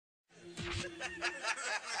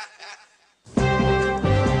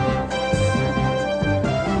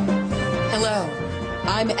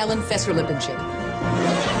I'm Ellen Fesser-Lippenchip.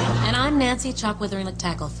 And I'm Nancy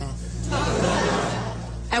Chalk-Withering-Lick-Tackle-Feth.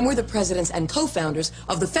 And we're the presidents and co-founders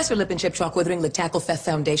of the Fesser-Lippenchip Chalk-Withering-Lick-Tackle-Feth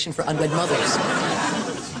Foundation for Unwed Mothers.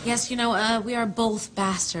 Yes, you know, we are both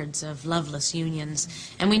bastards of loveless unions,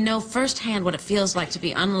 and we know firsthand what it feels like to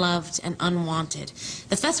be unloved and unwanted.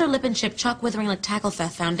 The Fesser-Lippenchip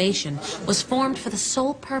Chalk-Withering-Lick-Tackle-Feth Foundation was formed for the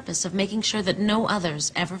sole purpose of making sure that no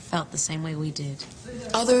others ever felt the same way we did.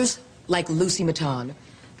 Others like Lucy Matan.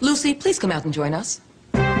 Lucy, please come out and join us.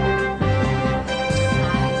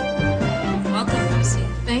 Welcome, Lucy.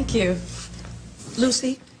 Thank you.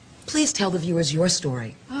 Lucy, please tell the viewers your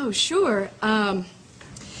story. Oh, sure.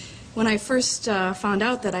 When I first found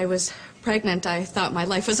out that I was pregnant, I thought my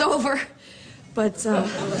life was over. But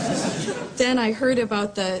then I heard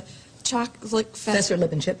about the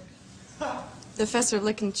Fesser-Lippenchip. The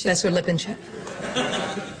Fesser-Lippenchip. Fesser-Lippenchip.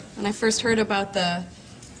 And I first heard about the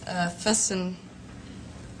Fesser-Lippenchip.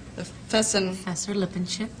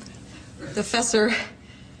 The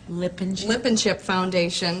Fesser-Lippenchip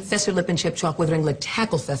Foundation. Fesser-Lippenchip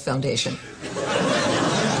Chalk-Withering-Lick-Tackle-Feth Foundation.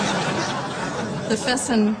 The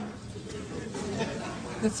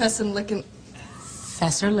Fesser-Lippenchip.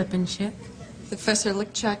 Fesser-Lippenchip. The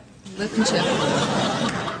Fesser-Lippenchip.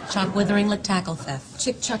 Chalk-Withering-Lick-Tackle-Feth.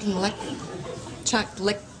 Chucking-lick.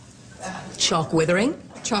 Chalk-Withering.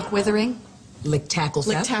 Chalk-Withering.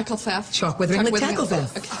 Lick-Tackle-Feth. Lick-Tackle-Feth. Chalk-Withering,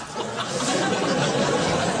 Lick-Tackle-Feth. Okay.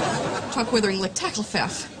 Chalk-Withering,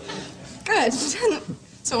 Lick-Tackle-Feth. Good.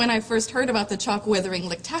 So when I first heard about the Chalk-Withering,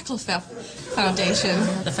 Lick-Tackle-Feth Foundation...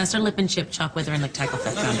 The Fesser-Lippenchip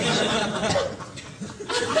Chalk-Withering-Lick-Tackle-Feth Foundation.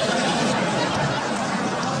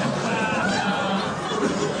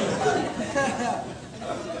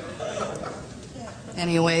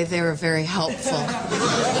 Anyway, they were very helpful.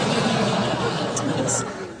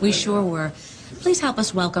 We sure were. Please help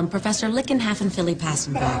us welcome Professor Lickenhafen-Philly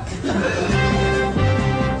Passenbach.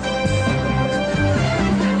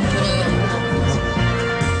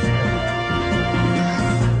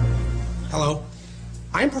 Hello.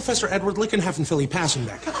 I'm Professor Edward Lickenhafen-Philly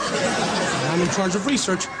Passenbach. I'm in charge of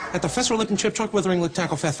research at the Fesser-Lippenchip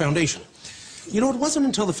Chalk-Withering-Lick-Tackle-Feth Foundation. You know, it wasn't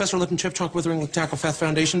until the Fesser-Lippenchip Chalk-Withering-Lick-Tackle-Feth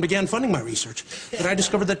Foundation began funding my research that I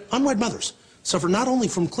discovered that unwed mothers suffer not only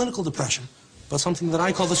from clinical depression, but something that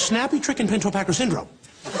I call the snappy trick and pinto-packer syndrome,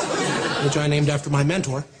 which I named after my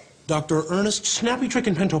mentor, Dr. Ernest Snappy Trick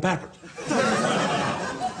and Pinto-Packer.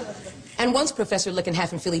 And once Professor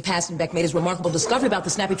Lickenhafen-Philly Passenbach made his remarkable discovery about the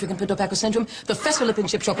snappy trick and pinto-packer syndrome, the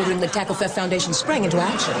Fesser-Lippenchip Chalk-Withering-Lick-Tackle-Feth Foundation sprang into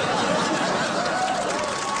action.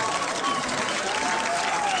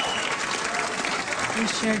 We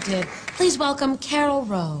sure did. Please welcome Carol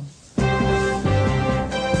Rowe.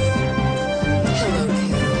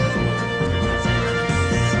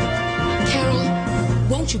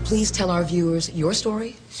 Won't you please tell our viewers your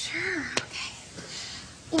story? Sure, okay.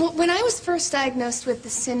 Well, when I was first diagnosed with the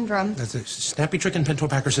syndrome... That's a snappy trick and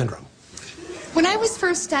pinto-packer syndrome. When I was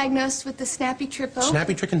first diagnosed with the snappy tripo...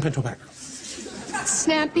 Snappy trick and pinto-packer.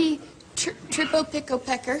 Snappy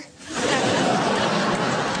tripo-pico-pecker.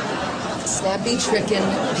 Snappy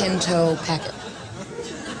trickin' pinto-packer.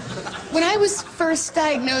 When I was first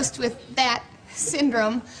diagnosed with that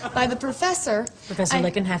syndrome by the professor... Professor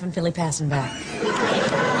Lickenhafen-Philly Passenbach.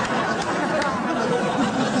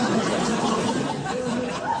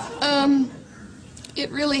 It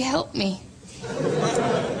really helped me.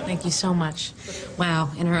 Thank you so much. Wow,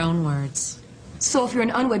 in her own words. So if you're an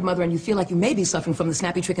unwed mother and you feel like you may be suffering from the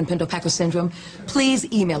snappy trick and pinto-packer syndrome,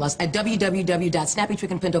 please email us at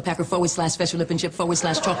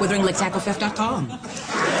www.snappytrickandpinto-packer/Fesser-Lippenchip/Chalk-Withering-Lick-Tackle-Feth.com.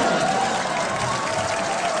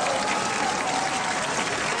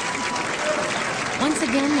 Once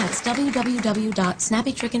again, that's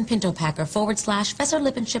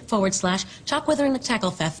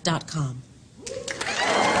www.snappytrickandpinto-packer/Fesser-Lippenchip/Chalk-Withering-Lick-Tackle-Feth.com.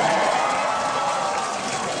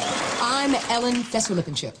 I'm Ellen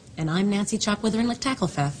Fesser-Lippenchip. And I'm Nancy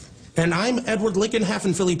Chalk-Withering-Lick-Tackle-Feth. And I'm Edward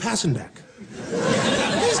Lickenhafen-Philly Passenbach.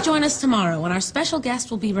 Please join us tomorrow when our special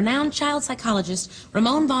guest will be renowned child psychologist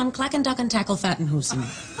Ramon von Klackenduck-and-Tackle-Fattenhusen.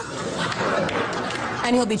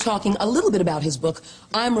 And he'll be talking a little bit about his book,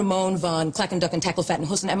 I'm Ramon von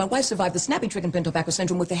Klackenduck-and-Tackle-Fattenhusen, and my wife survived the snappy trick and pinto-packer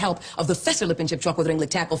syndrome with the help of the Fesser-Lippenchip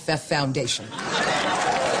Chalk-Withering-Lick-Tackle-Feth Foundation.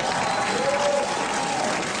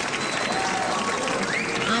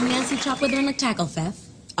 I'm Nancy Chalk-Withering-Lick-Tackle-Feth.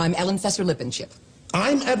 I'm Ellen Fesser-Lippenchip.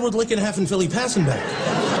 I'm Edward Lickenhafen-Philly Passenbach.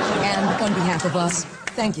 And on behalf of us,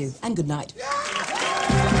 thank you and good night.